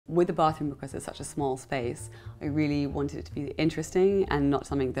With the bathroom, because it's such a small space, I really wanted it to be interesting and not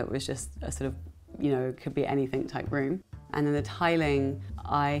something that was just a sort of, you know, could be anything type room. And then the tiling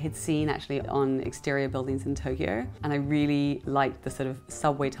I had seen actually on exterior buildings in Tokyo, and I really liked the sort of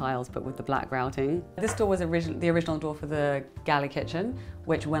subway tiles but with the black grouting. This door was the original door for the galley kitchen,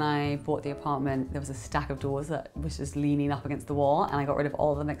 which when I bought the apartment there was a stack of doors that was just leaning up against the wall, and I got rid of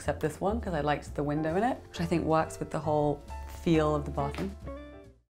all of them except this one because I liked the window in it, which I think works with the whole feel of the bathroom.